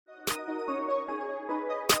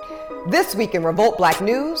This week in Revolt Black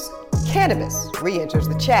News, cannabis re-enters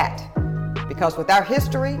the chat. Because with our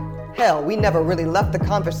history, hell, we never really left the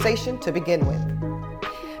conversation to begin with.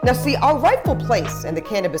 Now see, our rightful place in the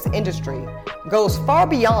cannabis industry goes far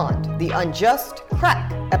beyond the unjust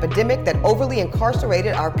crack epidemic that overly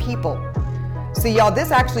incarcerated our people. See, y'all, this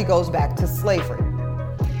actually goes back to slavery.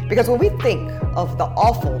 Because when we think of the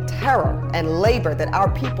awful terror and labor that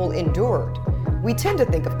our people endured, we tend to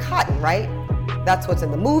think of cotton, right? That's what's in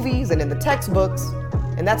the movies and in the textbooks,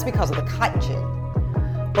 and that's because of the cotton gin.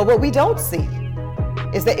 But what we don't see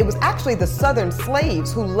is that it was actually the Southern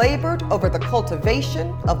slaves who labored over the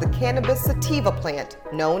cultivation of the cannabis sativa plant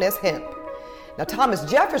known as hemp. Now, Thomas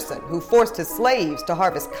Jefferson, who forced his slaves to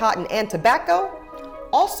harvest cotton and tobacco,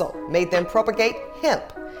 also made them propagate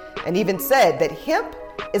hemp, and even said that hemp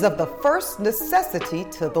is of the first necessity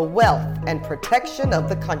to the wealth and protection of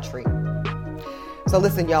the country. So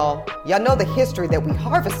listen, y'all know the history that we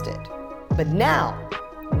harvested, but now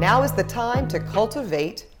is the time to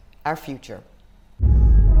cultivate our future.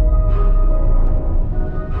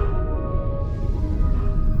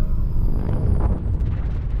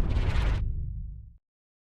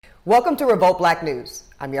 Welcome to Revolt Black News.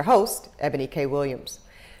 I'm your host, Ebony K. Williams.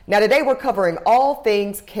 Now today we're covering all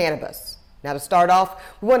things cannabis. Now to start off,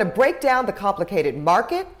 we want to break down the complicated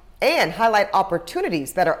market and highlight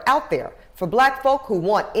opportunities that are out there for Black folk who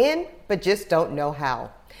want in but just don't know how.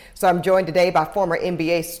 So I'm joined today by former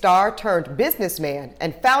NBA star turned businessman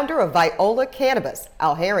and founder of Viola Cannabis,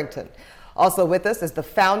 Al Harrington. Also with us is the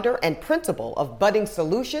founder and principal of Budding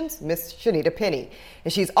Solutions, Miss Shanita Penny.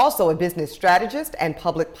 And she's also a business strategist and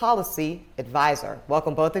public policy advisor.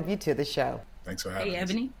 Welcome both of you to the show. Thanks for having us. Hey,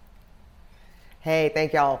 Ebony. Hey,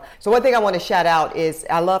 thank y'all. So one thing I want to shout out is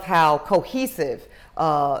I love how cohesive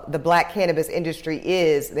the Black cannabis industry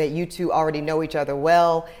is, that you two already know each other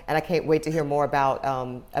well, and I can't wait to hear more about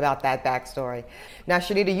that backstory. Now,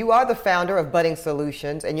 Shanita, you are the founder of Budding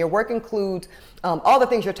Solutions, and your work includes all the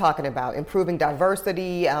things you're talking about, improving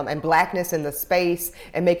diversity and Blackness in the space,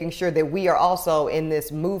 and making sure that we are also in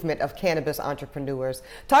this movement of cannabis entrepreneurs.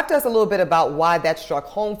 Talk to us a little bit about why that struck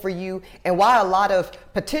home for you, and why a lot of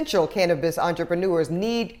potential cannabis entrepreneurs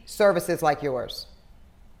need services like yours.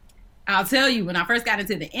 I'll tell you, when I first got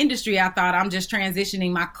into the industry, I thought I'm just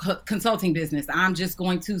transitioning my consulting business. I'm just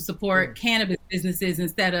going to support cannabis businesses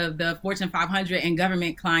instead of the Fortune 500 and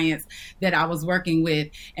government clients that I was working with.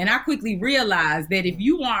 And I quickly realized that if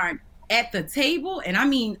you aren't at the table, and I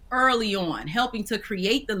mean early on, helping to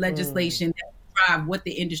create the legislation that will drive what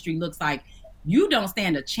the industry looks like, you don't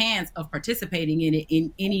stand a chance of participating in it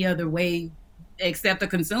in any other way except the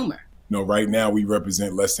consumer. Right now we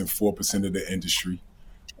represent less than 4% of the industry.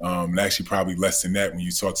 And actually probably less than that when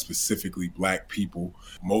you talk specifically Black people.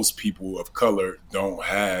 Most people of color don't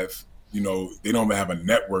have, they don't have a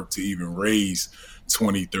network to even raise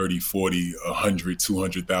 $20, $30, $40,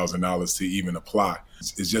 $100, $200,000 to even apply.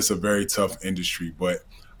 It's just a very tough industry, but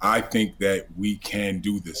I think that we can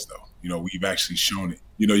do this though. We've actually shown it.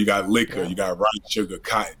 You got liquor, you got rice, sugar,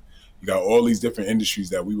 cotton. You got all these different industries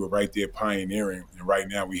that we were right there pioneering, and right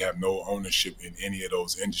now we have no ownership in any of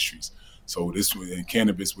those industries. So in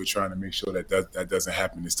cannabis, we're trying to make sure that doesn't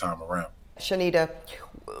happen this time around. Shanita,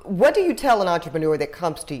 what do you tell an entrepreneur that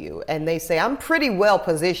comes to you and they say, I'm pretty well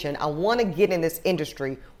positioned, I want to get in this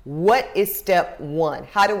industry. What is step one?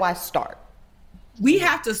 How do I start? We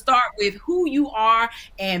have to start with who you are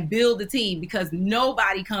and build the team, because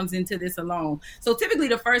nobody comes into this alone. So typically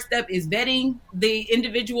the first step is vetting the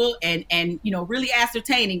individual and really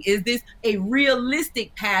ascertaining, is this a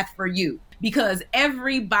realistic path for you? Because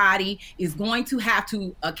everybody is going to have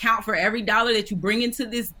to account for every dollar that you bring into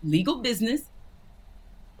this legal business.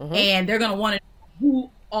 And they're going to want to know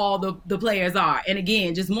who all the players are. And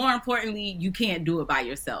again, just more importantly, you can't do it by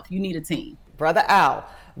yourself. You need a team. Brother Al,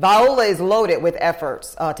 Viola is loaded with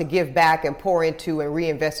efforts to give back and pour into and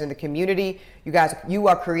reinvest in the community. You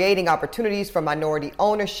are creating opportunities for minority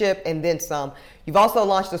ownership and then some. You've also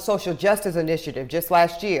launched a social justice initiative just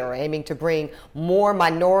last year, aiming to bring more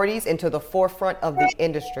minorities into the forefront of the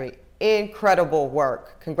industry. Incredible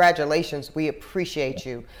work. Congratulations. We appreciate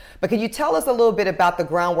you. But can you tell us a little bit about the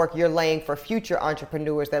groundwork you're laying for future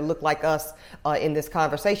entrepreneurs that look like us in this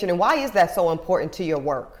conversation? And why is that so important to your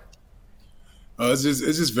work? It's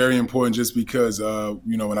just very important, just because,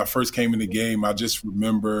 when I first came in the game, I just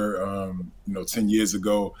remember, 10 years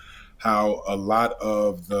ago, how a lot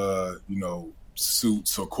of the,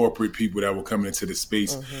 suits or corporate people that were coming into the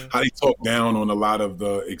space, how they talk down on a lot of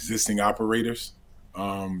the existing operators.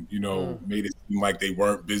 made it seem like they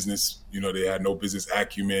weren't business. They had no business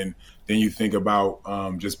acumen. Then you think about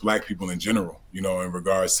just Black people in general, in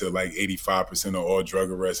regards to like 85% of all drug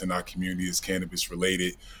arrests in our community is cannabis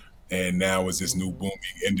related. And now it's this new booming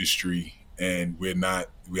industry, and we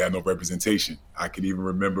have no representation. I could even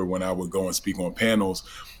remember when I would go and speak on panels,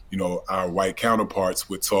 our white counterparts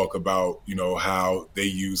would talk about, how they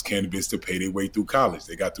use cannabis to pay their way through college.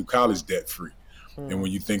 They got through college debt free. And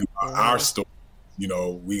when you think about our story,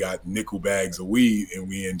 we got nickel bags of weed and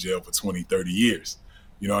we in jail for 20, 30 years.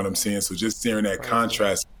 You know what I'm saying? So just staring at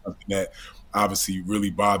contrast, something that obviously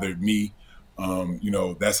really bothered me.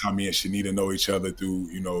 That's how me and Shanita know each other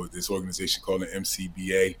through, this organization called the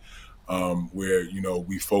MCBA, where,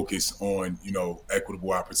 we focus on,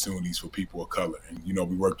 equitable opportunities for people of color. And,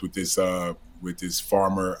 we worked with this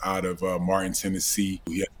farmer out of Martin, Tennessee.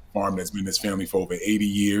 He has a farm that's been in his family for over 80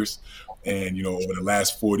 years. And, over the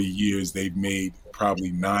last 40 years, they've made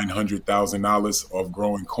probably $900,000 off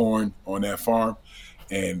growing corn on that farm.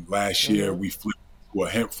 And last year we flipped to a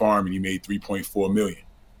hemp farm and he made $3.4 million.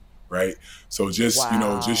 Right. So we just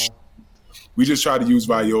try to use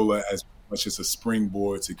Viola as much as a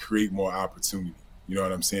springboard to create more opportunity. You know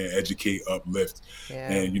what I'm saying? Educate, uplift.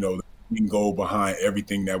 Yeah. And, the main goal behind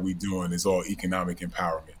everything that we're doing is all economic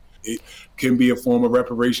empowerment. It can be a form of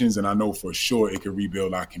reparations, and I know for sure it can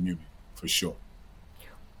rebuild our community, for sure.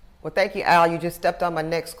 Well, thank you, Al. You just stepped on my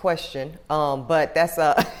next question, but that's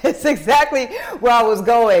it's exactly where I was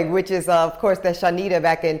going, which is, of course, that Shanita,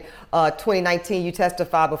 back in 2019, you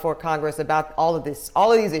testified before Congress about all of these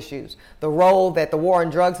issues, the role that the war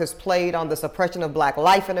on drugs has played on the suppression of Black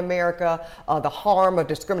life in America, the harm of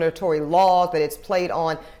discriminatory laws that it's played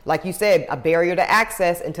on, like you said, a barrier to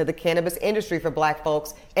access into the cannabis industry for Black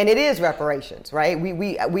folks, and it is reparations, right?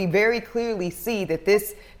 We very clearly see that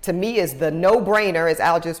this, to me, is the no-brainer, as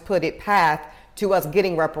Al just put it, path to us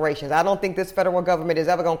getting reparations. I don't think this federal government is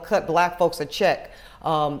ever going to cut Black folks a check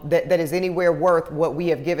that is anywhere worth what we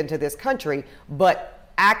have given to this country. But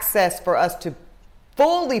access for us to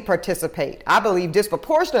fully participate, I believe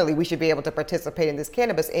disproportionately we should be able to participate in this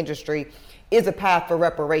cannabis industry, is a path for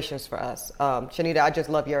reparations for us. Shanita, I just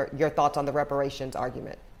love your thoughts on the reparations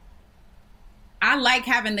argument. I like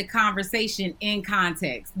having the conversation in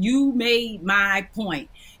context. You made my point.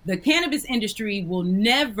 The cannabis industry will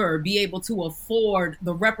never be able to afford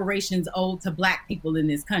the reparations owed to Black people in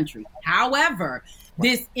this country. However,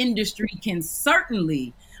 this industry can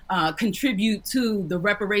certainly contribute to the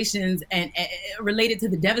reparations and related to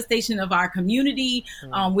the devastation of our community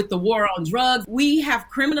with the war on drugs. We have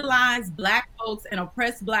criminalized Black folks and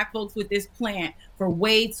oppressed Black folks with this plant for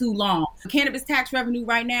way too long. Cannabis tax revenue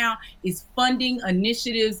right now is funding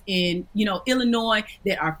initiatives in, Illinois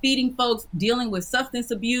that are feeding folks dealing with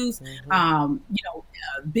substance abuse,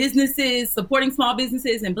 businesses, supporting small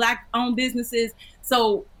businesses and Black-owned businesses.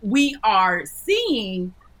 So we are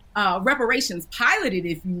seeing reparations piloted,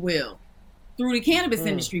 if you will, through the cannabis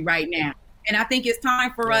industry right now. And I think it's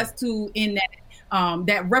time for us to, in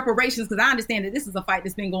that reparations, because I understand that this is a fight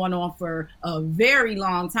that's been going on for a very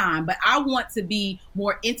long time, but I want to be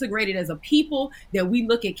more integrated as a people, that we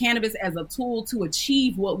look at cannabis as a tool to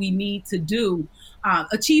achieve what we need to do,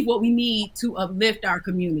 achieve what we need to uplift our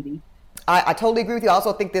community. I totally agree with you. I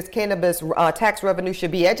also think this cannabis tax revenue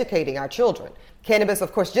should be educating our children. Cannabis,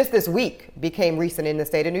 of course, just this week became recent in the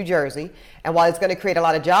state of New Jersey. And while it's going to create a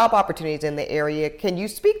lot of job opportunities in the area, can you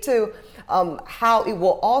speak to how it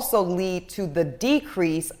will also lead to the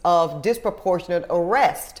decrease of disproportionate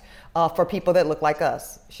arrest for people that look like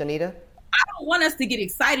us? Shanita? I don't want us to get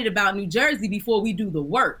excited about New Jersey before we do the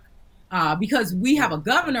work, because we have a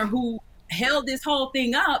governor who held this whole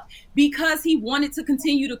thing up because he wanted to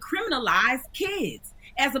continue to criminalize kids,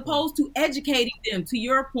 as opposed to educating them, to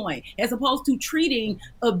your point, as opposed to treating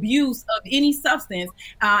abuse of any substance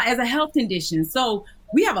as a health condition. So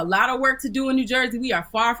we have a lot of work to do in New Jersey. We are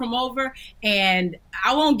far from over. And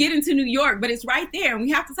I won't get into New York, but it's right there. And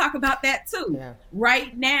we have to talk about that too. Yeah.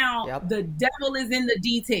 Right now, The devil is in the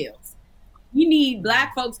details. We need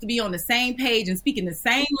Black folks to be on the same page and speaking the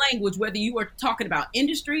same language, whether you are talking about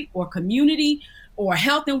industry or community or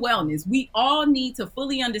health and wellness. We all need to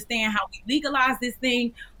fully understand how we legalize this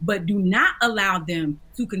thing, but do not allow them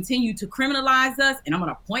to continue to criminalize us. And I'm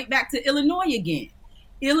going to point back to Illinois again.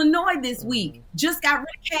 Illinois this week just got rid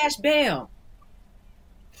of cash bail.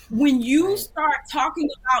 When you start talking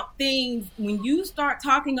about things, when you start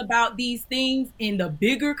talking about these things in the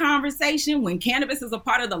bigger conversation, when cannabis is a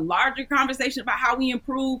part of the larger conversation about how we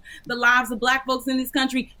improve the lives of Black folks in this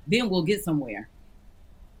country, then we'll get somewhere.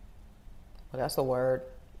 Well, that's a word.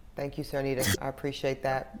 Thank you, Shanita. I appreciate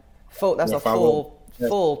that. That's a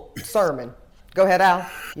full sermon. Go ahead, Al.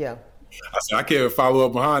 Yeah. I said, I can't follow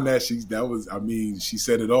up behind that. She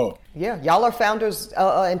said it all. Yeah, y'all are founders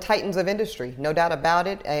and titans of industry, no doubt about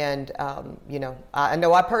it. And, I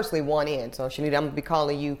know I personally want in. So, Shanita, I'm going to be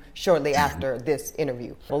calling you shortly after this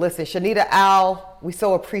interview. Well, listen, Shanita, Al, we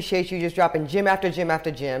so appreciate you just dropping gem after gem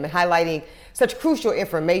after gem and highlighting such crucial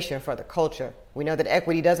information for the culture. We know that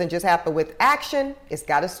equity doesn't just happen with action. It's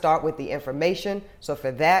got to start with the information. So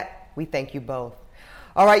for that, we thank you both.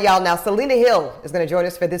 All right, y'all. Now, Selena Hill is going to join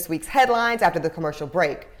us for this week's headlines after the commercial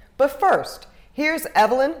break. But first, here's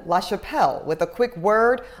Evelyn LaChapelle with a quick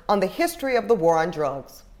word on the history of the war on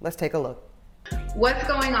drugs. Let's take a look. What's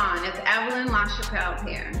going on? It's Evelyn LaChapelle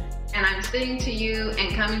here, and I'm sitting to you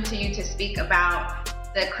and coming to you to speak about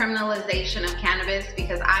the criminalization of cannabis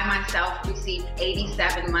because I myself received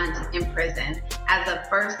 87 months in prison as a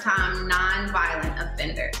first-time non-violent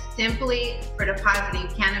offender simply for depositing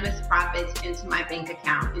cannabis profits into my bank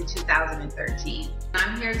account in 2013.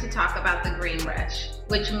 I'm here to talk about the Green Rush,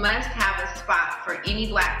 which must have a spot for any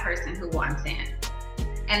Black person who wants in.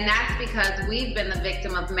 And that's because we've been the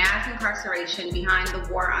victim of mass incarceration behind the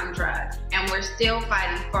war on drugs, and we're still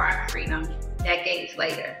fighting for our freedom decades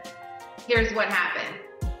later. Here's what happened.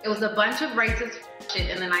 It was a bunch of racist shit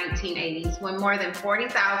in the 1980s when more than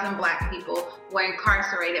 40,000 Black people were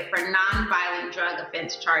incarcerated for non-violent drug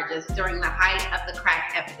offense charges during the height of the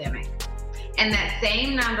crack epidemic. And that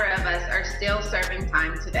same number of us are still serving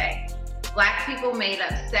time today. Black people made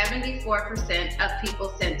up 74% of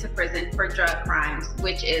people sent to prison for drug crimes,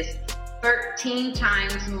 which is 13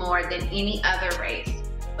 times more than any other race,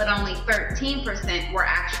 but only 13% were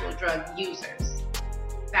actual drug users.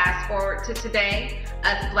 Fast forward to today,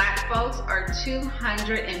 us Black folks are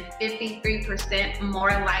 253% more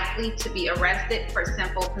likely to be arrested for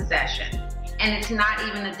simple possession. And it's not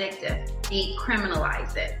even addictive.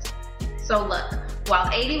 Decriminalize it. So look, while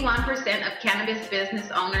 81% of cannabis business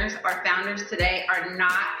owners or founders today are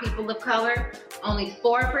not people of color, only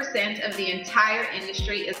 4% of the entire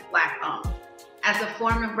industry is Black owned. As a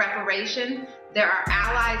form of reparation, there are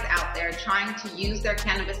allies out there trying to use their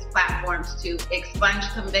cannabis platforms to expunge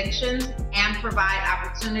convictions and provide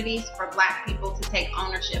opportunities for Black people to take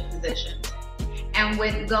ownership positions. And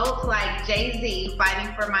with goats like Jay-Z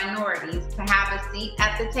fighting for minorities to have a seat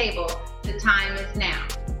at the table, the time is now.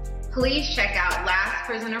 Please check out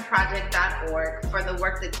lastprisonerproject.org for the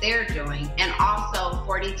work that they're doing, and also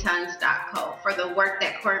 40tons.co for the work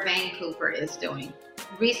that Corvain Cooper is doing.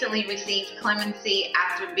 Recently received clemency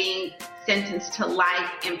after being sentenced to life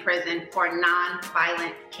in prison for a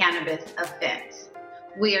non-violent cannabis offense.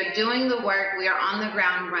 We are doing the work, we are on the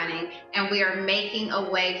ground running, and we are making a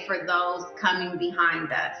way for those coming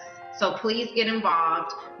behind us. So please get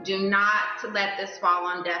involved. Do not let this fall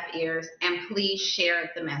on deaf ears, and please share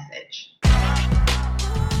the message.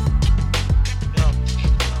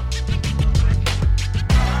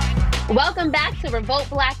 Welcome back to Revolt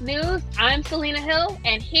Black News. I'm Selena Hill,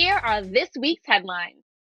 and here are this week's headlines.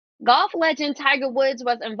 Golf legend Tiger Woods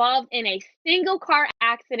was involved in a single car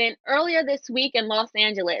accident earlier this week in Los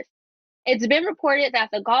Angeles. It's been reported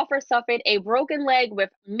that the golfer suffered a broken leg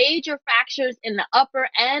with major fractures in the upper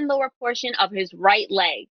and lower portion of his right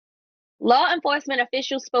leg. Law enforcement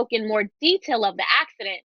officials spoke in more detail of the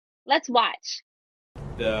accident. Let's watch.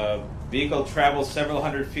 The vehicle traveled several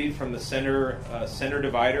hundred feet from the center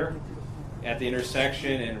divider at the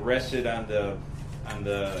intersection and rested on the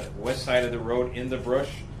west side of the road in the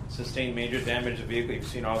brush. Sustained major damage to the vehicle. You've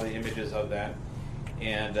seen all the images of that.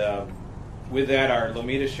 And with that, our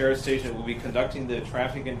Lomita Sheriff Station will be conducting the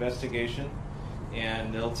traffic investigation,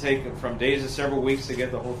 and it'll take from days to several weeks to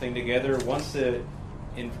get the whole thing together. Once the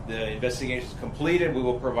investigation is completed, we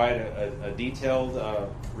will provide a detailed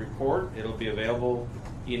report. It'll be available,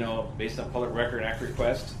 based on Public Record Act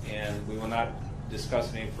request, and we will not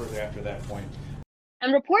discuss any further after that point.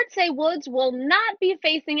 And reports say Woods will not be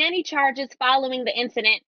facing any charges following the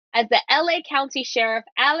incident, as the LA County Sheriff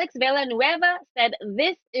Alex Villanueva said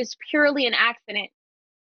this is purely an accident.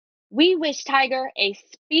 We wish Tiger a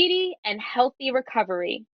speedy and healthy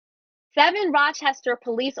recovery. 7 Rochester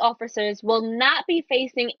police officers will not be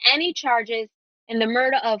facing any charges in the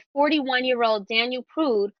murder of 41-year-old Daniel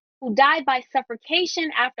Prude, who died by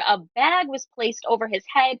suffocation after a bag was placed over his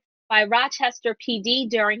head by Rochester PD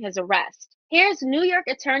during his arrest. Here's New York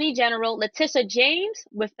Attorney General Letitia James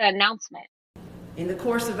with the announcement. In the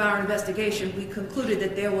course of our investigation, we concluded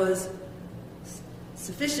that there was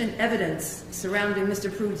sufficient evidence surrounding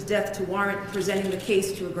Mr. Prude's death to warrant presenting the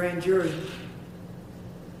case to a grand jury.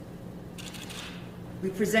 We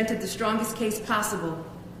presented the strongest case possible,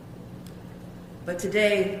 but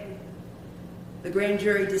today the grand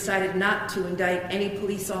jury decided not to indict any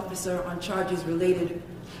police officer on charges related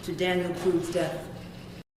to Daniel Prude's death.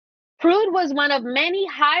 Prude was one of many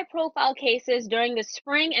high-profile cases during the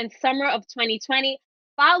spring and summer of 2020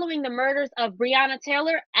 following the murders of Breonna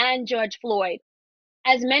Taylor and George Floyd.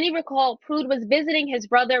 As many recall, Prude was visiting his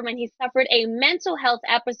brother when he suffered a mental health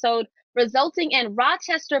episode, resulting in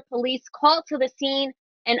Rochester police called to the scene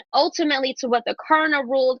and ultimately to what the coroner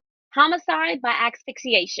ruled homicide by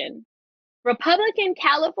asphyxiation. Republican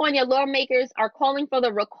California lawmakers are calling for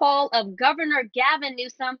the recall of Governor Gavin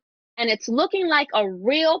Newsom, and it's looking like a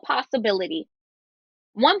real possibility.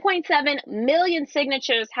 1.7 million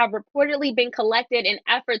signatures have reportedly been collected in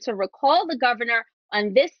effort to recall the governor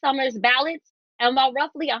on this summer's ballots, and while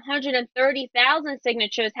roughly 130,000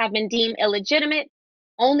 signatures have been deemed illegitimate,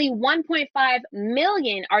 only 1.5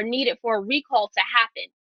 million are needed for a recall to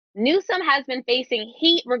happen. Newsom has been facing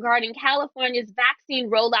heat regarding California's vaccine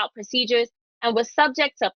rollout procedures and was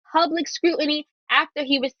subject to public scrutiny after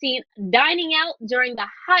he was seen dining out during the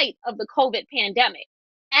height of the COVID pandemic.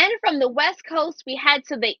 And from the West Coast, we head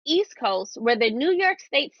to the East Coast, where the New York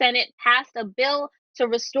State Senate passed a bill to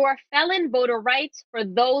restore felon voter rights for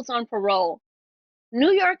those on parole.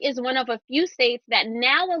 New York is one of a few states that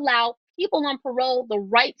now allow people on parole the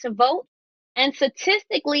right to vote, and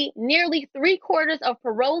statistically, nearly 3/4 of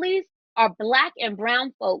parolees are Black and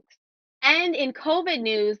brown folks. And in COVID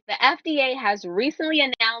news, the FDA has recently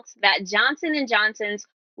announced that Johnson & Johnson's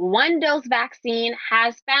one-dose vaccine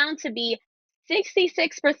has found to be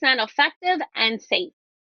 66% effective and safe.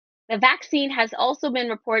 The vaccine has also been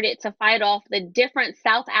reported to fight off the different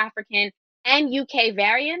South African and UK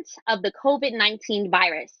variants of the COVID-19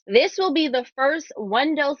 virus. This will be the first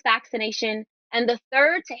one-dose vaccination and the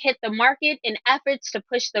third to hit the market in efforts to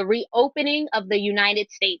push the reopening of the United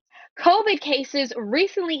States. COVID cases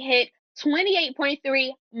recently hit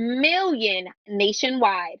 28.3 million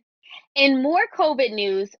nationwide. In more COVID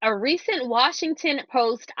news, a recent Washington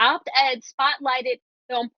Post op-ed spotlighted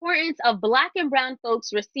the importance of Black and brown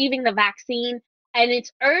folks receiving the vaccine and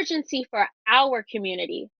its urgency for our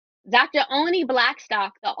community. Dr. Oni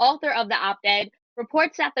Blackstock, the author of the op-ed,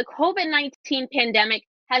 reports that the COVID-19 pandemic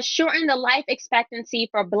has shortened the life expectancy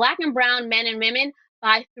for Black and brown men and women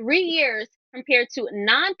by 3 years compared to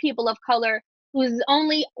non-people of color, who's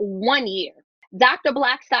only 1 year. Dr.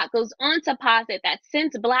 Blackstock goes on to posit that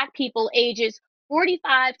since Black people ages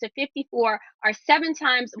 45 to 54 are 7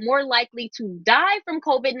 times more likely to die from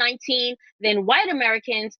COVID-19 than white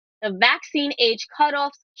Americans, the vaccine age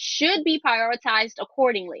cutoffs should be prioritized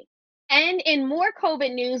accordingly. And in more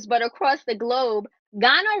COVID news, but across the globe,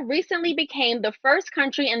 Ghana recently became the first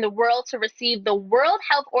country in the world to receive the World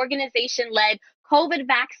Health Organization-led COVID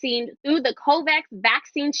vaccine through the COVAX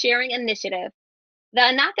Vaccine Sharing Initiative. The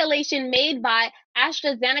inoculation made by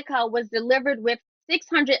AstraZeneca was delivered with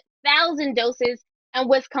 600,000 doses and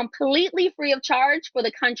was completely free of charge for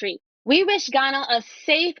the country. We wish Ghana a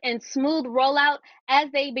safe and smooth rollout as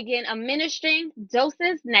they begin administering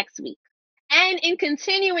doses next week. And in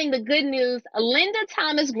continuing the good news, Linda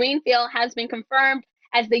Thomas Greenfield has been confirmed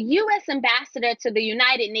as the U.S. ambassador to the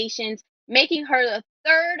United Nations, making her the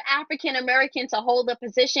 3rd African American to hold the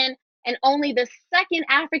position and only the 2nd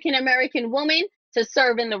African American woman to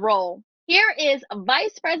serve in the role. Here is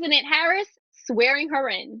Vice President Harris swearing her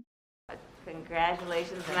in.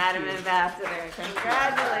 Congratulations, Madam Ambassador.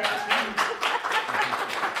 Congratulations.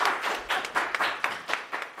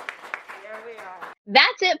 Here we are.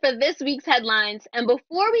 That's it for this week's headlines. And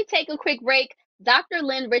before we take a quick break, Dr.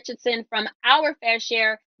 Lynn Richardson from Our Fair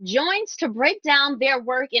Share joins to break down their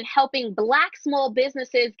work in helping Black small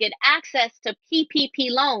businesses get access to PPP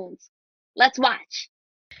loans. Let's watch.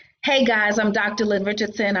 Hey guys, I'm Dr. Lynn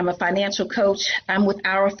Richardson. I'm a financial coach. I'm with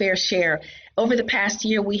Our Fair Share. Over the past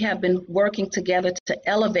year, we have been working together to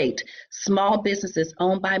elevate small businesses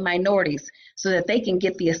owned by minorities so that they can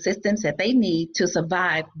get the assistance that they need to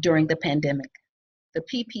survive during the pandemic. The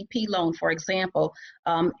PPP loan, for example,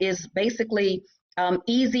 is basically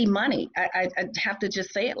easy money. I have to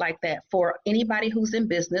just say it like that for anybody who's in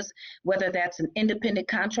business, whether that's an independent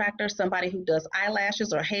contractor, somebody who does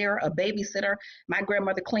eyelashes or hair, a babysitter. My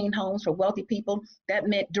grandmother cleaned homes for wealthy people. That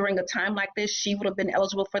meant during a time like this, she would have been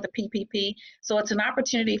eligible for the PPP. So it's an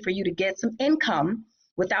opportunity for you to get some income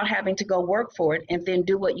without having to go work for it and then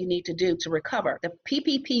do what you need to do to recover. The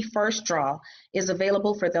PPP First Draw is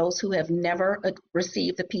available for those who have never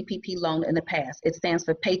received the PPP loan in the past. It stands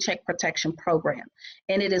for Paycheck Protection Program,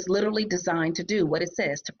 and it is literally designed to do what it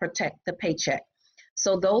says, to protect the paycheck.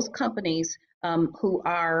 So those companies who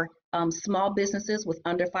are small businesses with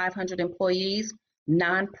under 500 employees,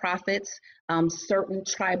 nonprofits, certain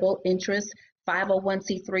tribal interests,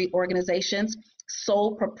 501c3 organizations,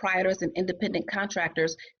 sole proprietors, and independent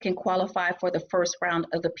contractors can qualify for the first round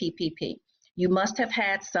of the PPP. You must have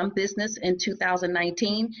had some business in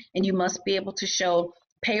 2019, and you must be able to show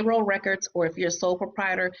payroll records, or if you're a sole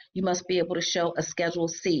proprietor, you must be able to show a Schedule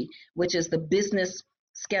C, which is the business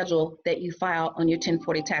schedule that you file on your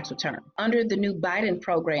 1040 tax return. Under the new Biden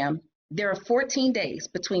program, there are 14 days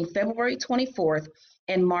between February 24th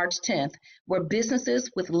and March 10th where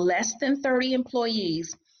businesses with less than 30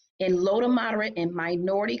 employees in low to moderate and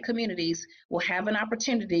minority communities will have an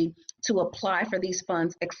opportunity to apply for these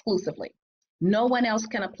funds exclusively. No one else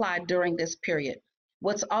can apply during this period.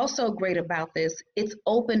 What's also great about this, it's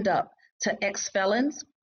opened up to ex-felons,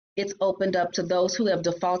 it's opened up to those who have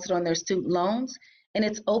defaulted on their student loans, and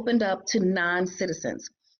it's opened up to non-citizens,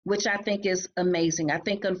 which I think is amazing. I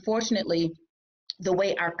think, unfortunately, the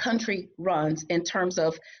way our country runs in terms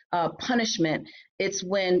of punishment, it's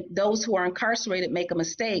when those who are incarcerated make a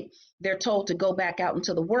mistake, they're told to go back out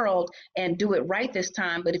into the world and do it right this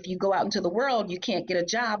time. But if you go out into the world, you can't get a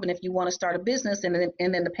job. And if you want to start a business and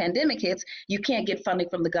then the pandemic hits, you can't get funding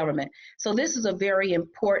from the government. So this is a very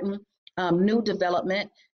important new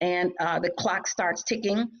development. And the clock starts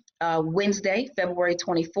ticking Wednesday, February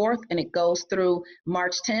 24th, and it goes through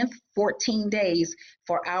March 10th, 14 days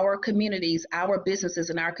for our communities, our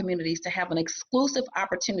businesses in our communities to have an exclusive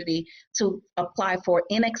opportunity to apply for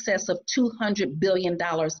in excess of $200 billion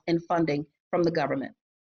in funding from the government.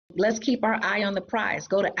 Let's keep our eye on the prize.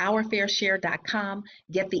 Go to ourfairshare.com,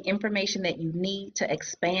 get the information that you need to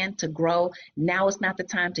expand, to grow. Now is not the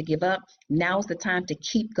time to give up. Now is the time to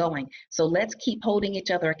keep going. So let's keep holding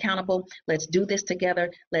each other accountable. Let's do this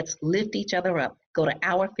together. Let's lift each other up. Go to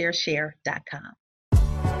ourfairshare.com.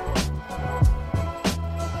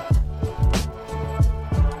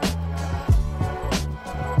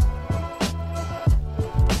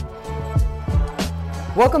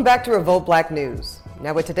 Welcome back to Revolt Black News.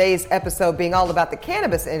 Now, with today's episode being all about the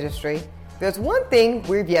cannabis industry, there's one thing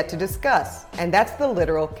we've yet to discuss, and that's the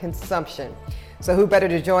literal consumption. So who better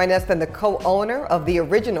to join us than the co-owner of the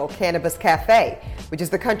original Cannabis Cafe, which is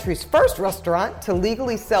the country's first restaurant to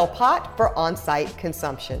legally sell pot for on-site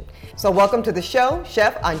consumption. So welcome to the show,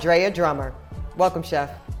 Chef Andrea Drummer. Welcome, Chef.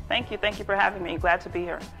 Thank you for having me. Glad to be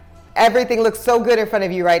here. Everything looks so good in front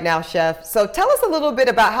of you right now, Chef. So tell us a little bit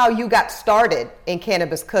about how you got started in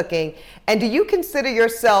cannabis cooking. And do you consider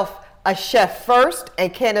yourself a chef first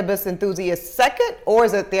and cannabis enthusiast second, or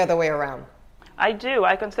is it the other way around? I do.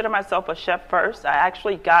 I consider myself a chef first. I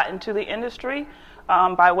actually got into the industry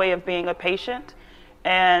by way of being a patient.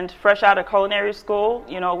 And fresh out of culinary school,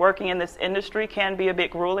 working in this industry can be a bit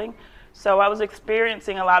grueling. So I was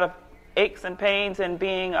experiencing a lot of aches and pains and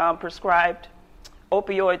being prescribed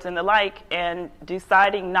opioids and the like, and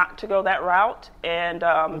deciding not to go that route and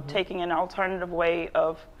taking an alternative way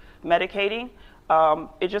of medicating.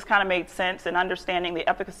 It just kind of made sense, and understanding the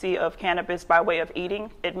efficacy of cannabis by way of eating,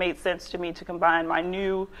 it made sense to me to combine my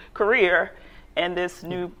new career and this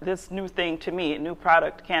new thing to me, a new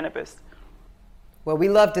product, cannabis. Well, we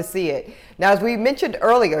love to see it. Now, as we mentioned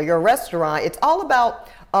earlier, your restaurant, it's all about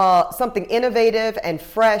something innovative and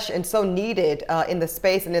fresh and so needed in the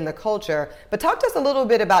space and in the culture. But talk to us a little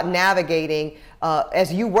bit about navigating,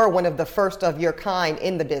 as you were one of the first of your kind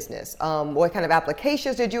in the business. What kind of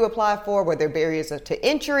applications did you apply for? Were there barriers to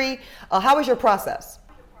entry? How was your process?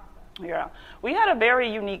 Yeah, we had a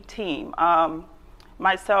very unique team.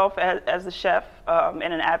 Myself as a chef and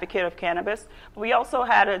an advocate of cannabis. We also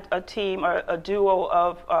had a team, a duo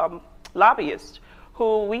of lobbyists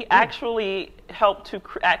who we actually helped to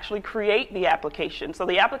actually create the application. So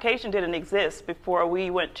the application didn't exist before we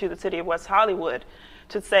went to the city of West Hollywood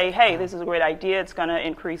to say, hey, this is a great idea. It's going to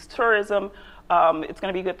increase tourism. It's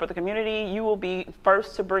going to be good for the community. You will be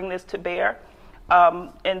first to bring this to bear.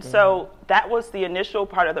 And so that was the initial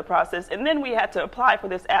part of the process. And then we had to apply for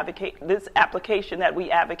this application that we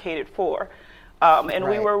advocated for. And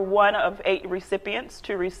we were one of 8 recipients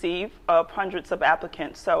to receive hundreds of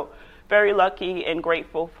applicants. So very lucky and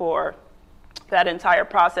grateful for that entire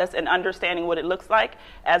process and understanding what it looks like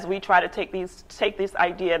as we try to take this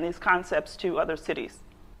idea and these concepts to other cities.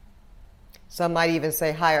 Some might even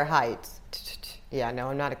say higher heights. Yeah, no,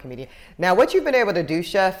 I'm not a comedian. Now, what you've been able to do,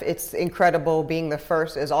 Chef, it's incredible. Being the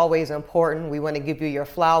first is always important. We want to give you your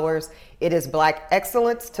flowers. It is Black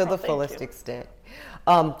excellence to the fullest extent.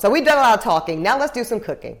 So we've done a lot of talking. Now let's do some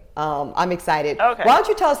cooking. I'm excited. Okay. Why don't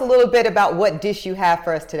you tell us a little bit about what dish you have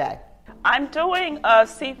for us today? I'm doing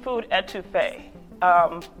seafood etouffee.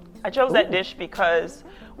 I chose that dish because,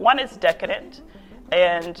 one, it's decadent,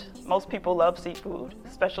 and most people love seafood,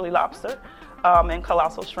 especially lobster and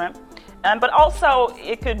colossal shrimp. But also,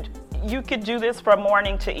 you could do this from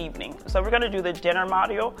morning to evening. So we're going to do the dinner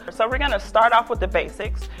module. So we're going to start off with the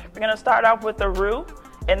basics. We're going to start off with the roux,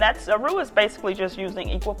 and the roux is basically just using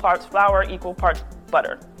equal parts flour, equal parts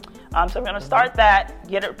butter. So we're going to start that,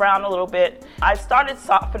 get it brown a little bit. I started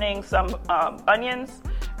softening some onions.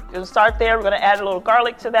 We're going to start there. We're going to add a little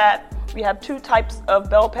garlic to that. We have 2 types of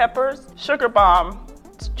bell peppers, sugar bomb,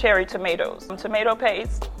 cherry tomatoes, some tomato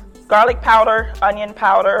paste, garlic powder, onion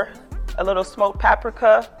powder, a little smoked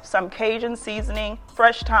paprika, some Cajun seasoning,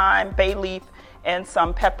 fresh thyme, bay leaf, and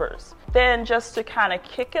some peppers. Then just to kind of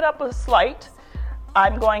kick it up a slight,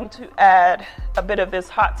 I'm going to add a bit of this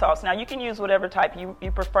hot sauce. Now you can use whatever type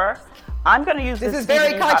you prefer. I'm going to use this. This is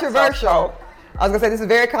very controversial. I was going to say this is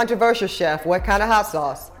very controversial, Chef. What kind of hot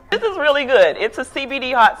sauce? This is really good. It's a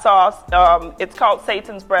CBD hot sauce. It's called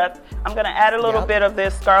Satan's Breath. I'm going to add a little bit of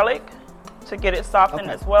this garlic to get it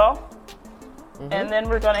softened as well. And then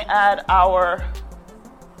we're going to add our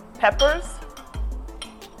peppers.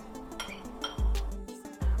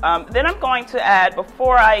 Then I'm going to add,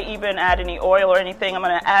 before I even add any oil or anything, I'm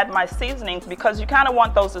going to add my seasonings, because you kind of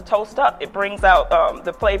want those to toast up. It brings out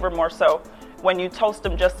the flavor more so when you toast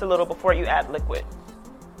them just a little before you add liquid.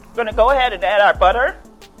 We're going to go ahead and add our butter.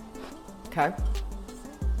 Okay.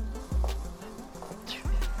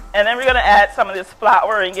 And then we're going to add some of this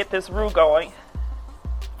flour and get this roux going.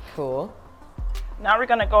 Cool. Now we're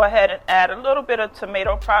going to go ahead and add a little bit of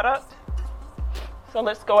tomato product. So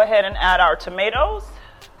let's go ahead and add our tomatoes.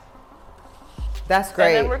 That's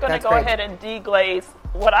great. And then we're going to go ahead and deglaze.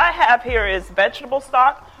 What I have here is vegetable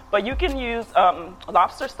stock, but you can use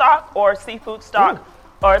lobster stock or seafood stock.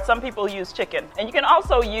 Or some people use chicken. And you can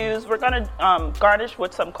also use, we're going to garnish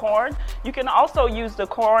with some corn. You can also use the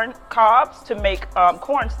corn cobs to make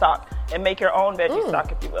corn stock and make your own veggie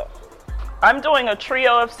stock, if you will. I'm doing a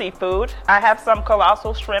trio of seafood. I have some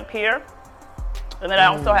colossal shrimp here. And then I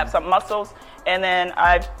also have some mussels. And then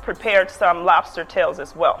I've prepared some lobster tails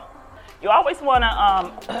as well. You always want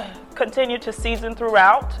to continue to season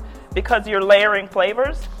throughout, because you're layering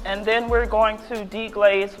flavors. And then we're going to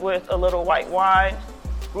deglaze with a little white wine.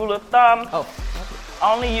 Rule of thumb,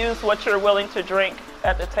 only use what you're willing to drink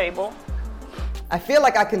at the table. I feel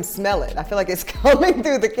like I can smell it. I feel like it's coming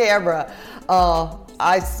through the camera.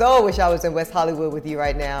 I so wish I was in West Hollywood with you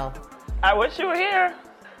right now. I wish you were here.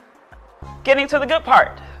 Getting to the good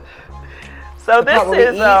part. So this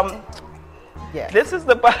is this is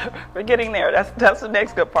the butter. We're getting there. That's the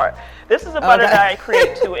next good part. This is the butter that I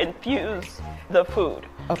create to infuse the food.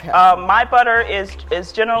 Okay. My butter is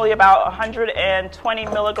generally about 120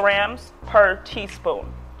 milligrams per teaspoon.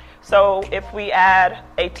 So if we add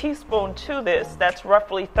a teaspoon to this, that's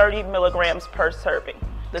roughly 30 milligrams per serving.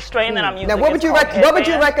 The strain that I'm using. Now, what would you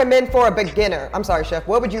recommend for a beginner? I'm sorry, Chef.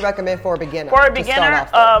 What would you recommend for a beginner? For a beginner,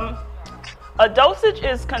 a dosage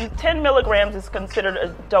is 10 milligrams is considered a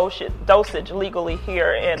dosage legally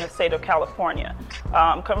here in the state of California.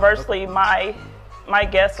 Conversely, my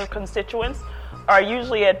guests or constituents are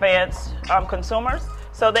usually advanced consumers,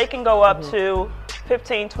 so they can go up to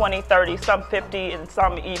 15, 20, 30, some 50, and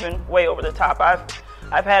some even way over the top.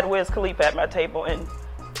 I've had Wiz Khalifa at my table, and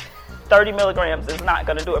 30 milligrams is not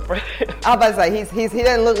going to do it for him. I was about to say, he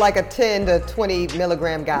doesn't look like a 10 to 20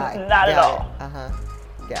 milligram guy. Not at all.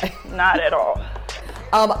 Okay. Not at all.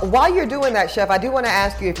 While you're doing that, Chef, I do want to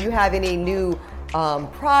ask you if you have any new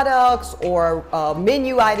products or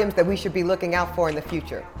menu items that we should be looking out for in the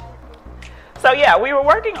future. So yeah, we were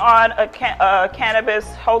working on a cannabis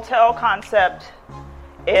hotel concept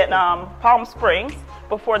in Palm Springs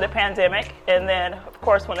before the pandemic, and then of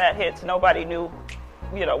course when that hits, nobody knew,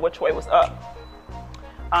 which way was up.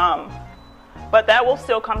 But that will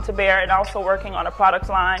still come to bear, and also working on a products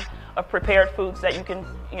line of prepared foods that you can,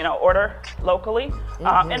 order locally,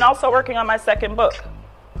 and also working on my second book.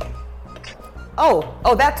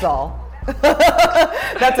 Oh, that's all.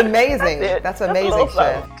 That's amazing. That's amazing,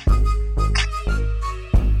 Chef.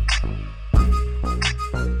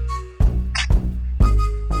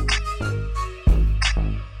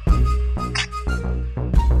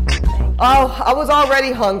 Oh, I was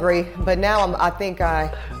already hungry, but now I think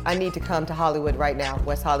I need to come to Hollywood right now,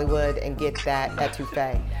 West Hollywood, and get that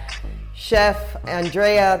etouffee. Chef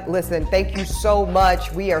Andrea, listen, thank you so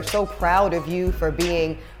much. We are so proud of you for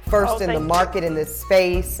being first in the market in this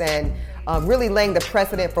space and really laying the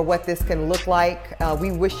precedent for what this can look like.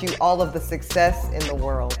 We wish you all of the success in the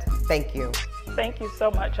world. Thank you. Thank you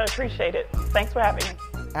so much. I appreciate it. Thanks for having me.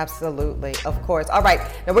 Absolutely, of course. All right,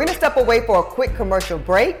 now we're going to step away for a quick commercial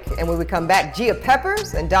break, and when we come back, Gia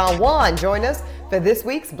Peppers and Don Juan join us for this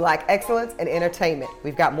week's Black Excellence in Entertainment.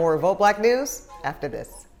 We've got more Revolt Black News after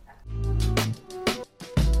this.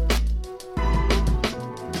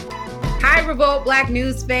 Hi, Revolt Black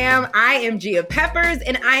News fam. I am Gia Peppers,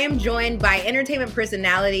 and I am joined by entertainment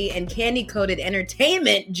personality and candy-coated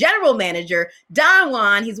entertainment general manager, Don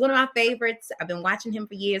Juan. He's one of my favorites. I've been watching him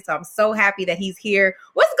for years, so I'm so happy that he's here.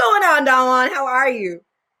 What's going on, Don Juan? How are you?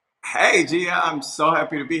 Hey, Gia, I'm so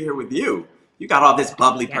happy to be here with you. You got all this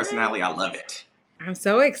bubbly personality. I love it. I'm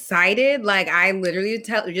so excited. Like, I literally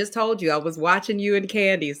just told you I was watching you and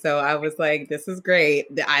Candy, so I was like, this is great.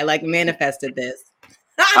 I manifested this.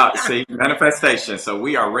 See, manifestation. So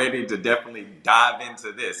we are ready to definitely dive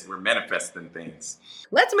into this. We're manifesting things.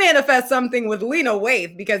 Let's manifest something with Lena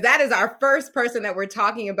Waithe, because that is our first person that we're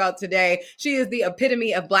talking about today. She is the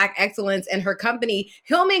epitome of Black excellence, and her company,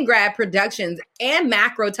 Hillman Grad Productions and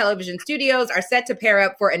Macro Television Studios, are set to pair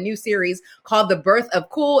up for a new series called The Birth of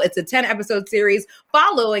Cool. It's a 10-episode series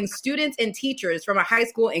following students and teachers from a high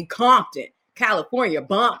school in Compton, California,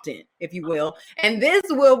 Bompton, if you will. And this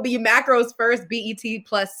will be Macro's first BET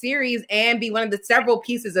Plus series and be one of the several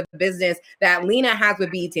pieces of business that Lena has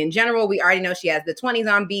with BET in general. We already know she has the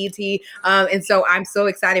 20s on BET. And so I'm so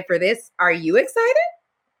excited for this. Are you excited?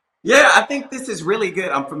 Yeah, I think this is really good.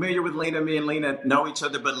 I'm familiar with Lena. Me and Lena know each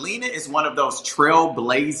other, but Lena is one of those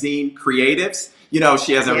trailblazing creatives. You know,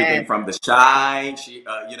 she has everything from The Shy.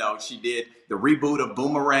 She did the reboot of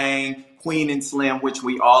Boomerang, Queen and Slim, which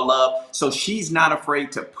we all love. So she's not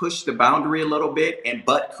afraid to push the boundary a little bit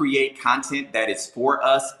but create content that is for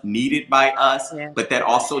us, needed by us, but that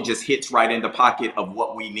also just hits right in the pocket of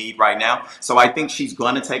what we need right now. So I think she's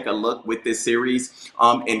going to take a look with this series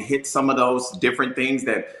and hit some of those different things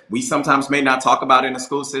that we sometimes may not talk about in the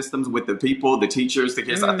school systems with the people, the teachers, the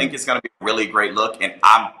kids. I think it's going to be a really great look. And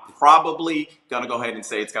I'm probably going to go ahead and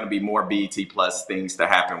say it's going to be more BET Plus things to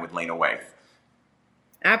happen with Lena Waithe.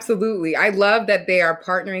 Absolutely. I love that they are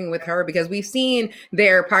partnering with her, because we've seen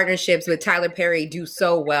their partnerships with Tyler Perry do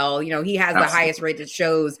so well. You know, he has the highest rated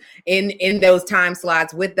shows in those time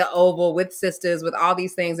slots with The Oval, with Sisters, with all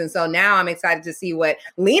these things. And so now I'm excited to see what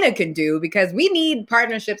Lena can do, because we need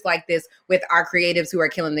partnerships like this with our creatives who are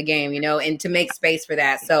killing the game, and to make space for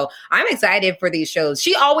that. So I'm excited for these shows.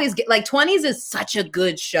 She always 20s is such a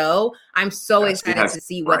good show. I'm so excited to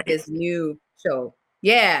see what this new show.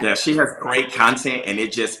 Yeah, she has great content, and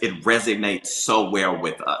it resonates so well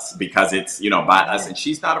with us because it's, by us, and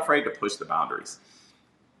she's not afraid to push the boundaries.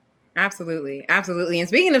 Absolutely. Absolutely. And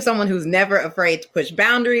speaking of someone who's never afraid to push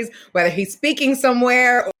boundaries, whether he's speaking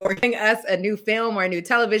somewhere or giving us a new film or a new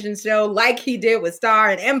television show like he did with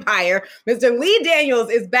Star and Empire, Mr. Lee Daniels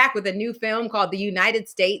is back with a new film called The United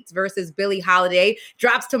States versus Billie Holiday.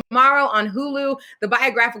 Drops tomorrow on Hulu. The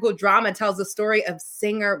biographical drama tells the story of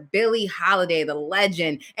singer Billie Holiday, the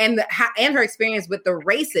legend, and her experience with the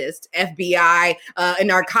racist FBI and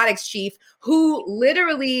narcotics chief who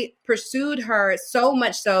literally pursued her so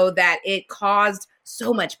much so that it caused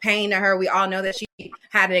so much pain to her. We all know that she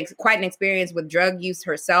had quite an experience with drug use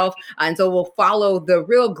herself. And so we'll follow the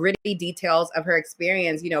real gritty details of her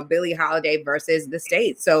experience, Billie Holiday versus the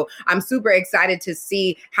States. So I'm super excited to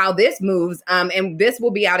see how this moves. And this will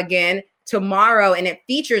be out again tomorrow, and it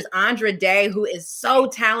features Andra Day, who is so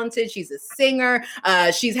talented. She's a singer.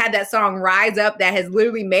 She's had that song Rise Up that has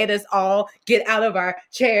literally made us all get out of our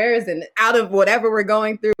chairs and out of whatever we're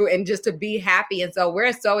going through and just to be happy. And so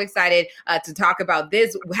we're so excited to talk about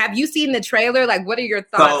this. Have you seen the trailer? What are your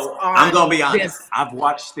thoughts on I'm going to be honest. This? I've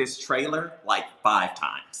watched this trailer 5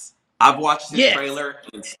 times. I've watched this trailer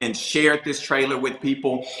and shared this trailer with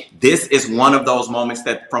people. This is one of those moments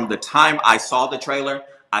that from the time I saw the trailer,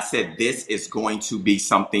 I said, this is going to be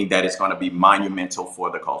something that is going to be monumental for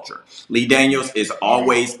the culture. Lee Daniels is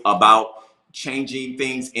always about changing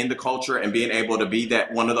things in the culture and being able to be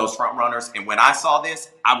that one of those front runners. And when I saw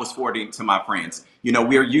this, I was forwarding it to my friends.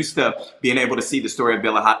 We're used to being able to see the story of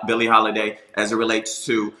Billie Holiday as it relates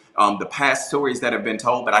to the past stories that have been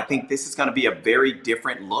told. But I think this is going to be a very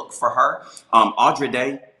different look for her. Audra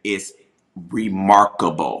Day is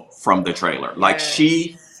remarkable from the trailer.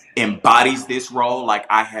 She embodies this role like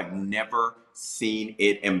I have never seen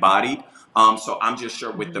it embodied. So I'm just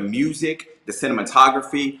sure with the music, the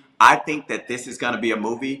cinematography, I think that this is going to be a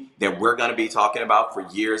movie that we're going to be talking about for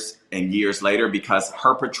years and years later, because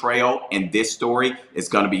her portrayal in this story is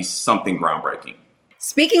going to be something groundbreaking.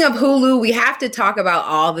 Speaking of Hulu, we have to talk about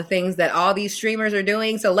all the things that all these streamers are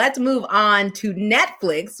doing. So let's move on to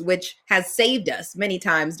Netflix, which has saved us many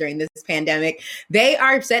times during this pandemic. They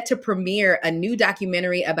are set to premiere a new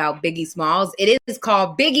documentary about Biggie Smalls. It is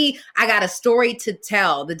called Biggie, I Got a Story to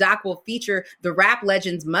Tell. The doc will feature the rap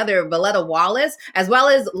legend's mother, Valletta Wallace, as well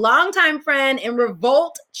as longtime friend and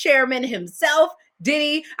Revolt chairman himself,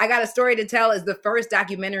 Diddy, I Got a Story to Tell is the first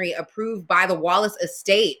documentary approved by the Wallace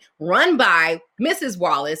estate, run by Mrs.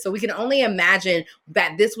 Wallace. So we can only imagine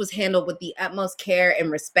that this was handled with the utmost care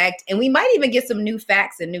and respect. And we might even get some new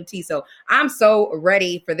facts and new tea. So I'm so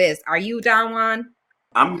ready for this. Are you, Don Juan?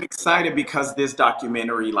 I'm excited because this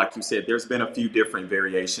documentary, like you said, there's been a few different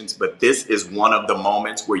variations, but this is one of the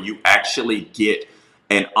moments where you actually get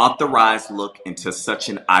an authorized look into such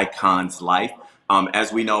an icon's life.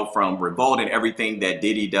 As we know from Revolt and everything that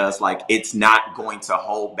Diddy does, like, it's not going to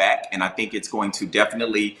hold back. And I think it's going to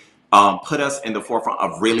definitely put us in the forefront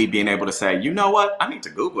of really being able to say, you know what, I need to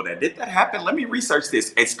Google that. Did that happen? Let me research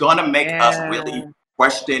this. It's going to make us really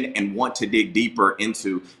question and want to dig deeper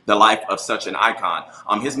into the life of such an icon.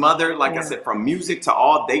 His mother, like I said, from music to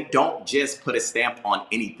all, they don't just put a stamp on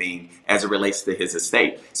anything as it relates to his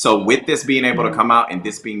estate. So with this being able to come out and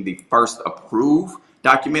this being the first approved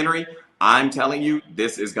documentary, I'm telling you,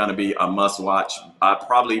 this is going to be a must watch,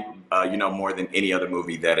 probably, more than any other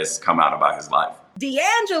movie that has come out about his life.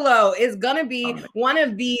 D'Angelo is going to be one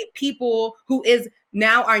of the people who is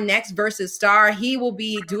now our next Versus star. He will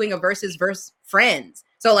be doing a versus Friends.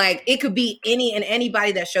 So like it could be any and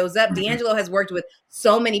anybody that shows up. D'Angelo has worked with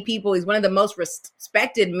so many people. He's one of the most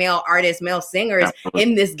respected male artists, male singers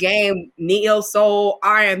in this game. Neo soul,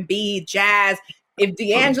 R&B, jazz. If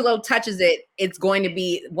D'Angelo touches it, it's going to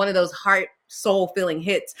be one of those heart, soul-filling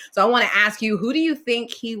hits. So I want to ask you, who do you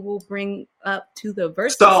think he will bring up to the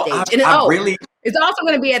Versus stage? It's also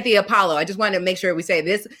going to be at the Apollo. I just wanted to make sure we say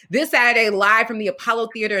this Saturday, live from the Apollo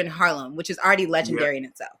Theater in Harlem, which is already legendary in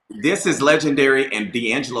itself. This is legendary, and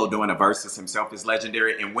D'Angelo doing a versus himself is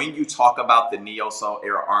legendary. And when you talk about the neo soul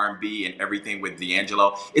era R&B and everything with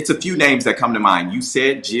D'Angelo, it's a few names that come to mind. You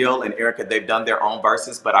said Jill and Erica, they've done their own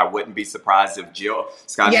verses, but I wouldn't be surprised if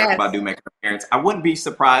Scott Badu make an appearance. I wouldn't be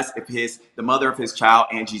surprised if the mother of his child,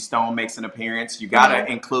 Angie Stone, makes an appearance. You got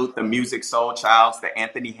to include the music soul childs, the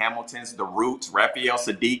Anthony Hamiltons, the Roots, Raphael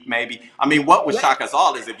Sadiq, maybe. I mean, what would shock us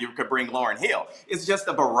all is if you could bring Lauryn Hill. It's just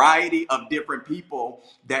a variety of different people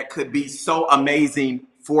that could be so amazing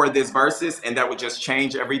for this versus, and that would just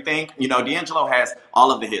change everything. You know, D'Angelo has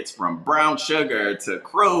all of the hits from Brown Sugar to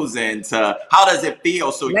Cruising to How Does It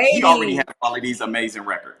Feel? So he already has all of these amazing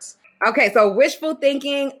records. Okay, so wishful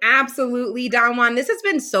thinking, absolutely, Don Juan. This has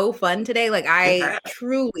been so fun today. Like, I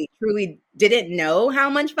truly, truly didn't know how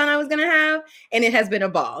much fun I was going to have, and it has been a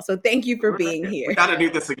ball. So thank you for being here. We got to do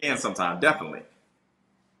this again sometime, definitely.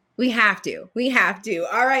 We have to.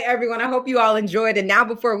 All right, everyone. I hope you all enjoyed. And now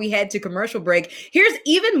before we head to commercial break, here's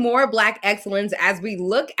even more Black excellence as we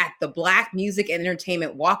look at the Black Music and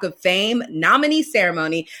Entertainment Walk of Fame nominee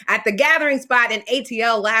ceremony at the Gathering Spot in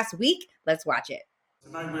ATL last week. Let's watch it.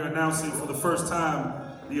 Tonight we're announcing for the first time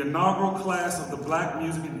the inaugural class of the Black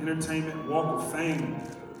Music and Entertainment Walk of Fame.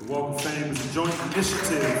 The Walk of Fame is a joint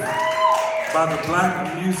initiative by the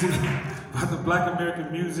Black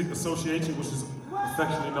American Music Association, which is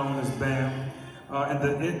affectionately known as BAM, and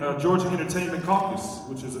the Georgia Entertainment Caucus,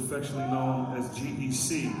 which is affectionately known as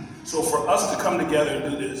GEC. So for us to come together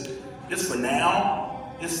and do this, it's for now.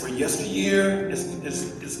 It's for yesteryear.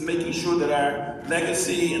 It's making sure that our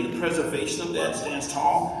legacy and the preservation of that stands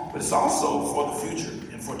tall, but it's also for the future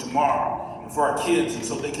and for tomorrow and for our kids, and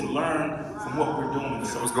so they can learn from what we're doing.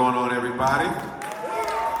 So what's going on, everybody?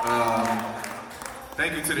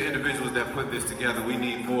 Thank you to the individuals that put this together. We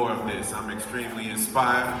need more of this. I'm extremely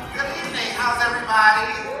inspired. Good evening. How's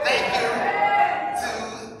everybody? Thank you to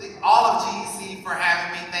all of GEC for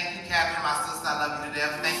having me. Thank you, Catherine, my sister. I love you to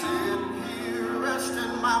death. Thank you. Rest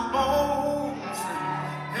in my bones,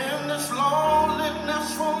 and this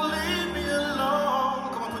loneliness won't leave me alone.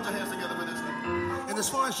 Come on, put your hands together for this one. And as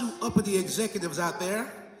far as you uppity executives out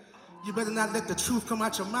there, you better not let the truth come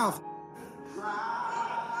out your mouth.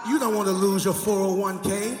 You don't want to lose your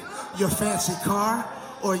 401k, your fancy car,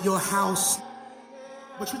 or your house.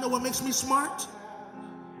 But you know what makes me smart?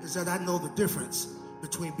 Is that I know the difference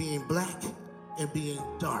between being black and being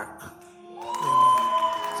dark.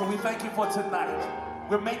 So we thank you for tonight.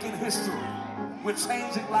 We're making history. We're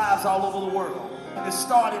changing lives all over the world. And it's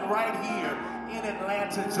starting right here in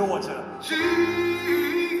Atlanta, Georgia. Jesus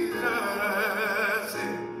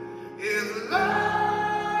is love.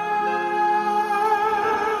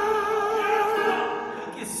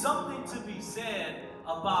 There's something to be said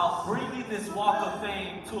about bringing this Walk of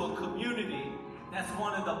Fame to a community that's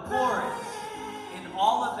one of the poorest in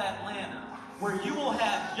all of Atlanta, where you will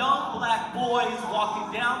have young Black boys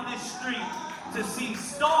walking down this street to see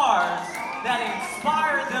stars that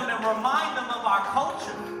inspire them and remind them of our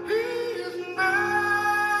culture. He is mine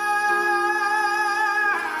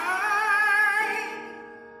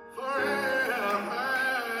forever.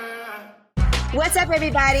 What's up,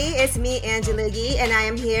 everybody? It's me, Angela Yee, and I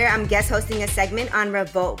am here. I'm guest hosting a segment on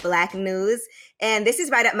Revolt Black News. And this is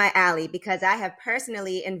right up my alley because I have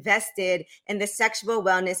personally invested in the sexual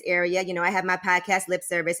wellness area. You know, I have my podcast, Lip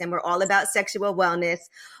Service, and we're all about sexual wellness.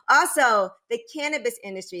 Also, the cannabis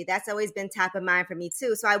industry, that's always been top of mind for me,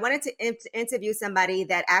 too. So I wanted to interview somebody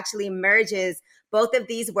that actually merges both of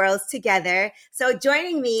these worlds together. So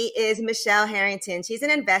joining me is Michelle Harrington. She's an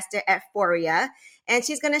investor at Foria. And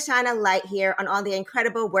she's going to shine a light here on all the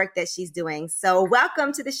incredible work that she's doing. So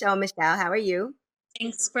welcome to the show, Michelle. How are you?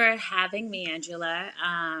 Thanks for having me, Angela.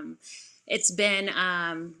 It's been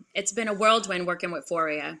a whirlwind working with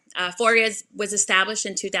Foria. Foria was established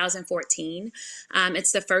in 2014.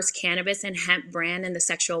 It's the first cannabis and hemp brand in the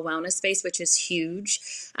sexual wellness space, which is huge.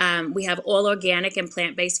 We have all organic and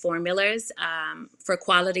plant-based formulas for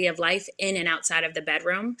quality of life in and outside of the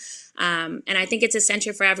bedroom. And I think it's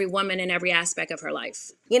essential for every woman in every aspect of her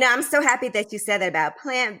life. You know, I'm so happy that you said that about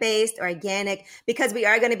plant-based, organic, because we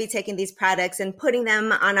are going to be taking these products and putting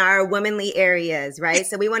them on our womanly areas, right?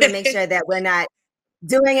 So we want to make sure that we're not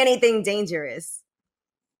doing anything dangerous.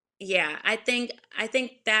 Yeah, I think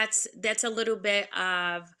that's a little bit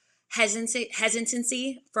of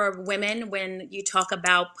hesitancy for women when you talk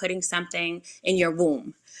about putting something in your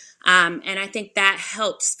womb. And I think that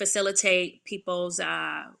helps facilitate people's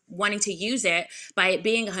wanting to use it by it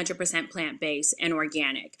being 100% plant-based and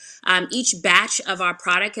organic. Each batch of our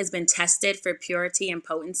product has been tested for purity and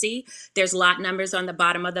potency. There's lot numbers on the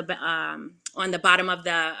bottom of the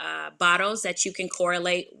bottles that you can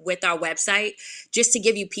correlate with our website just to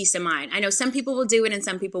give you peace of mind. I know some people will do it and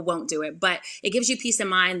some people won't do it, but it gives you peace of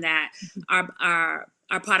mind that our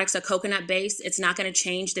products are coconut based. It's not going to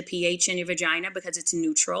change the pH in your vagina because it's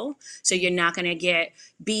neutral. So you're not going to get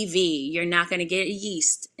BV. You're not going to get a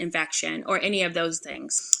yeast infection or any of those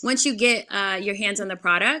things. Once you get your hands on the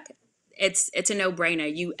product, it's a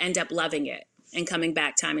no-brainer. You end up loving it and coming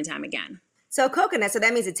back time and time again. So coconut, so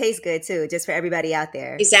that means it tastes good too, just for everybody out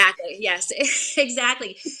there. Exactly. Yes,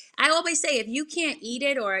 exactly. I always say if you can't eat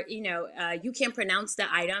it or, you can't pronounce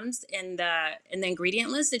the items in the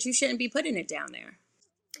ingredient list, that you shouldn't be putting it down there.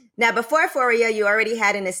 Now, before Foria, you already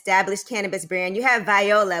had an established cannabis brand. You have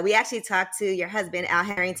Viola. We actually talked to your husband, Al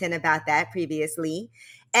Harrington, about that previously.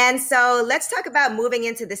 And so let's talk about moving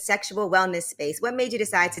into the sexual wellness space. What made you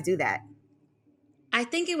decide to do that? I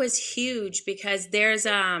think it was huge because there's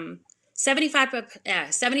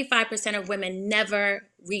 75% of women never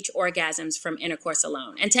reach orgasms from intercourse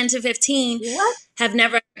alone. And 10 to 15 have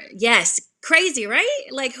never, yes, crazy, right?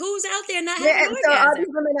 Like who's out there not having orgasms? So all these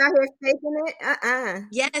women out here faking it?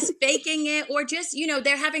 Yes, faking it, or just,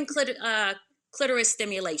 they're having clitoris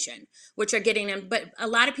stimulation, which are getting them, but a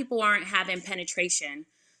lot of people aren't having penetration.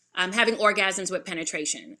 Having orgasms with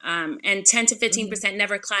penetration. And 10 to 15%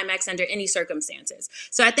 never climax under any circumstances.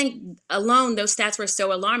 So I think alone, those stats were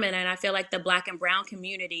so alarming. And I feel like the Black and brown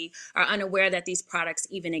community are unaware that these products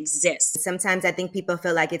even exist. Sometimes I think people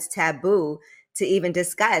feel like it's taboo to even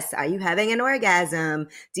discuss. Are you having an orgasm?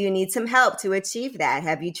 Do you need some help to achieve that?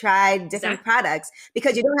 Have you tried different products?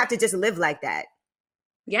 Because you don't have to just live like that.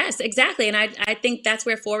 Yes, exactly. And I think that's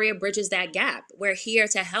where Foria bridges that gap. We're here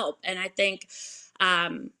to help. And I think,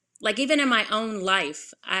 like even in my own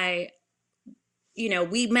life,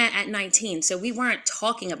 we met at 19, so we weren't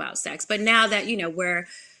talking about sex. But now that, we're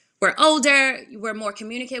older, we're more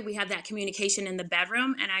communicative, we have that communication in the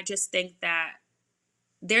bedroom. And I just think that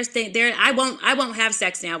I won't have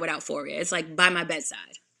sex now without Foria. It's like by my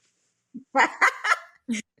bedside.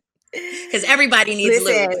 Because everybody needs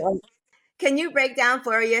lube. Can you break down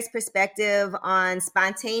Foria's perspective on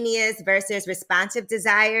spontaneous versus responsive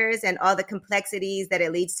desires and all the complexities that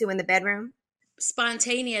it leads to in the bedroom?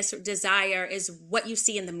 Spontaneous desire is what you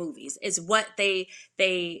see in the movies, is what the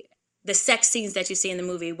sex scenes that you see in the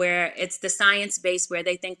movie, where it's the science based, where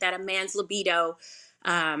they think that a man's libido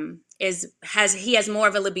has more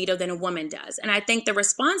of a libido than a woman does. And I think the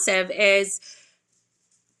responsive is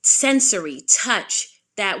sensory, touch,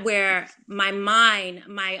 that where my mind,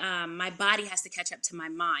 my body has to catch up to my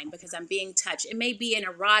mind because I'm being touched. It may be an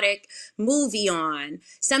erotic movie on,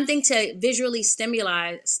 something to visually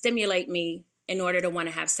stimulate me in order to want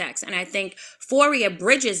to have sex. And I think Foria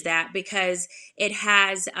bridges that because it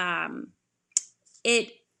has,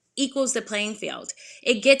 it equals the playing field.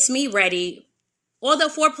 It gets me ready. Although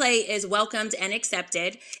foreplay is welcomed and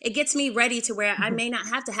accepted, it gets me ready to where I may not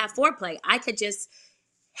have to have foreplay. I could just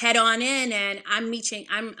head on in, and I'm meeting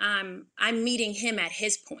him at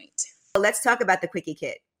his point. Let's talk about the Quickie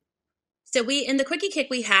Kit. So in the Quickie Kick,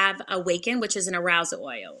 we have Awaken, which is an arousal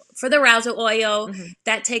oil. For the arousal oil,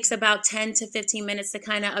 that takes about 10 to 15 minutes to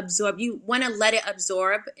kind of absorb. You want to let it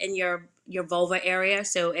absorb in your vulva area.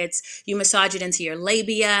 So you massage it into your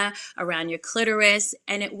labia, around your clitoris.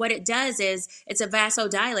 And what it does is it's a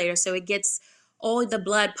vasodilator. So it gets all the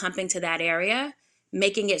blood pumping to that area,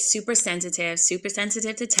 making it super sensitive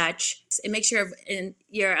to touch. It makes your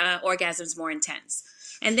orgasms more intense.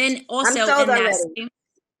 And then also I'm sold already.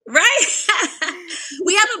 Right?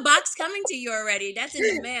 We have a box coming to you already. That's in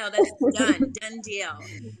the mail. That's done deal.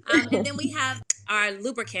 And then we have our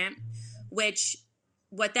lubricant, which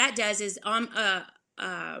what that does is upon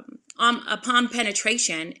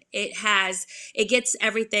penetration, it gets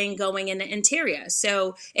everything going in the interior.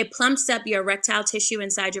 So it plumps up your erectile tissue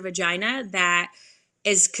inside your vagina that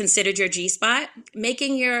is considered your G-spot,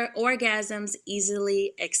 making your orgasms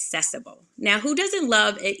easily accessible. Now, who doesn't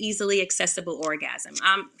love an easily accessible orgasm?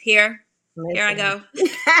 Here I go.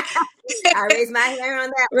 I raised my hand on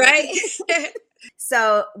that one. Right?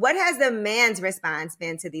 So what has the man's response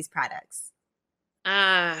been to these products?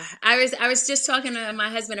 I was just talking to my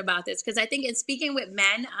husband about this because I think in speaking with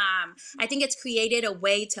men, I think it's created a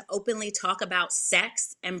way to openly talk about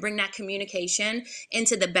sex and bring that communication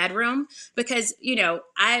into the bedroom because,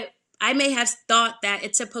 I may have thought that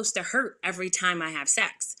it's supposed to hurt every time I have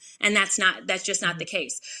sex. And that's just not the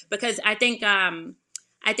case because I think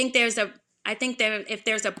if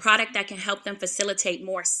there's a product that can help them facilitate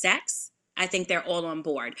more sex, I think they're all on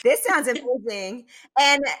board. This sounds amazing.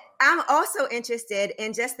 And I'm also interested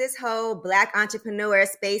in just this whole Black entrepreneur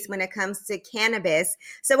space when it comes to cannabis.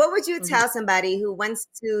 So what would you tell somebody who wants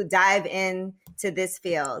to dive into this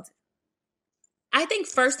field? I think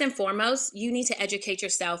first and foremost, you need to educate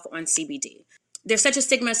yourself on CBD. There's such a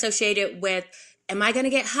stigma associated with, am I going to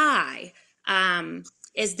get high?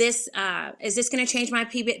 Is this going to change my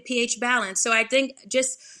pH balance? So I think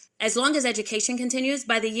just as long as education continues,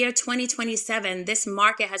 by the year 2027, this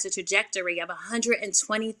market has a trajectory of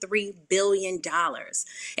 $123 billion.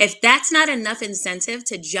 If that's not enough incentive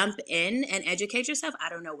to jump in and educate yourself, I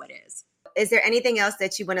don't know what is. Is there anything else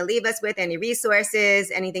that you want to leave us with? Any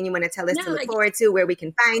resources? Anything you want to tell us to look forward to, where we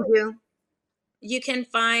can find you? You can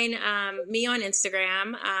find me on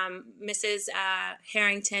Instagram, Mrs.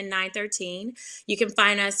 Harrington 913. You can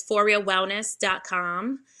find us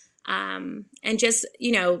ForiaWellness.com. And just,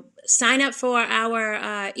 sign up for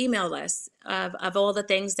our email list of all the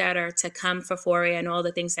things that are to come for Foria and all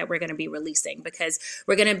the things that we're going to be releasing, because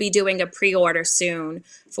we're going to be doing a pre-order soon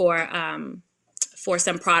for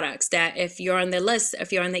some products that if you're on the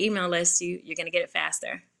email list, you're going to get it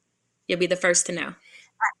faster. You'll be the first to know.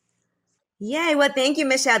 Yay. Well, thank you,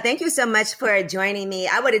 Michelle. Thank you so much for joining me.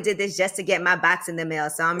 I would have did this just to get my box in the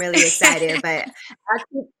mail. So I'm really excited, but I'll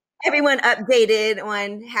keep everyone updated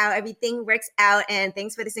on how everything works out. And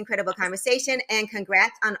thanks for this incredible conversation and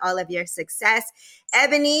congrats on all of your success.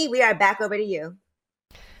 Ebony, we are back over to you.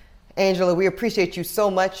 Angela, we appreciate you so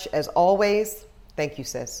much as always. Thank you,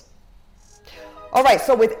 sis. All right,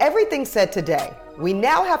 so with everything said today, we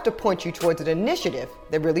now have to point you towards an initiative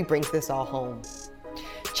that really brings this all home.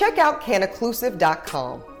 Check out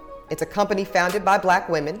Cannaclusive.com. It's a company founded by Black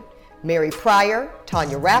women, Mary Pryor,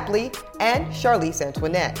 Tanya Rapley, and Charlize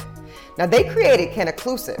Antoinette. Now, they created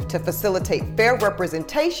Cannaclusive to facilitate fair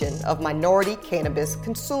representation of minority cannabis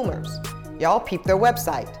consumers. Y'all peep their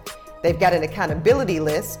website. They've got an accountability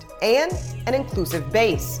list and an inclusive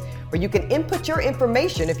base where you can input your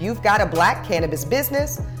information if you've got a Black cannabis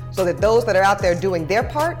business so that those that are out there doing their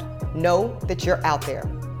part know that you're out there.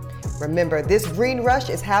 Remember, this green rush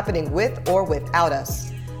is happening with or without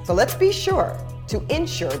us. So let's be sure to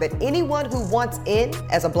ensure that anyone who wants in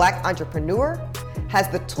as a Black entrepreneur has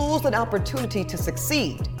the tools and opportunity to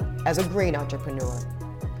succeed as a green entrepreneur.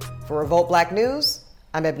 For Revolt Black News,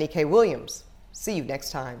 I'm Ebony K. Williams. See you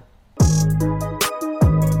next time.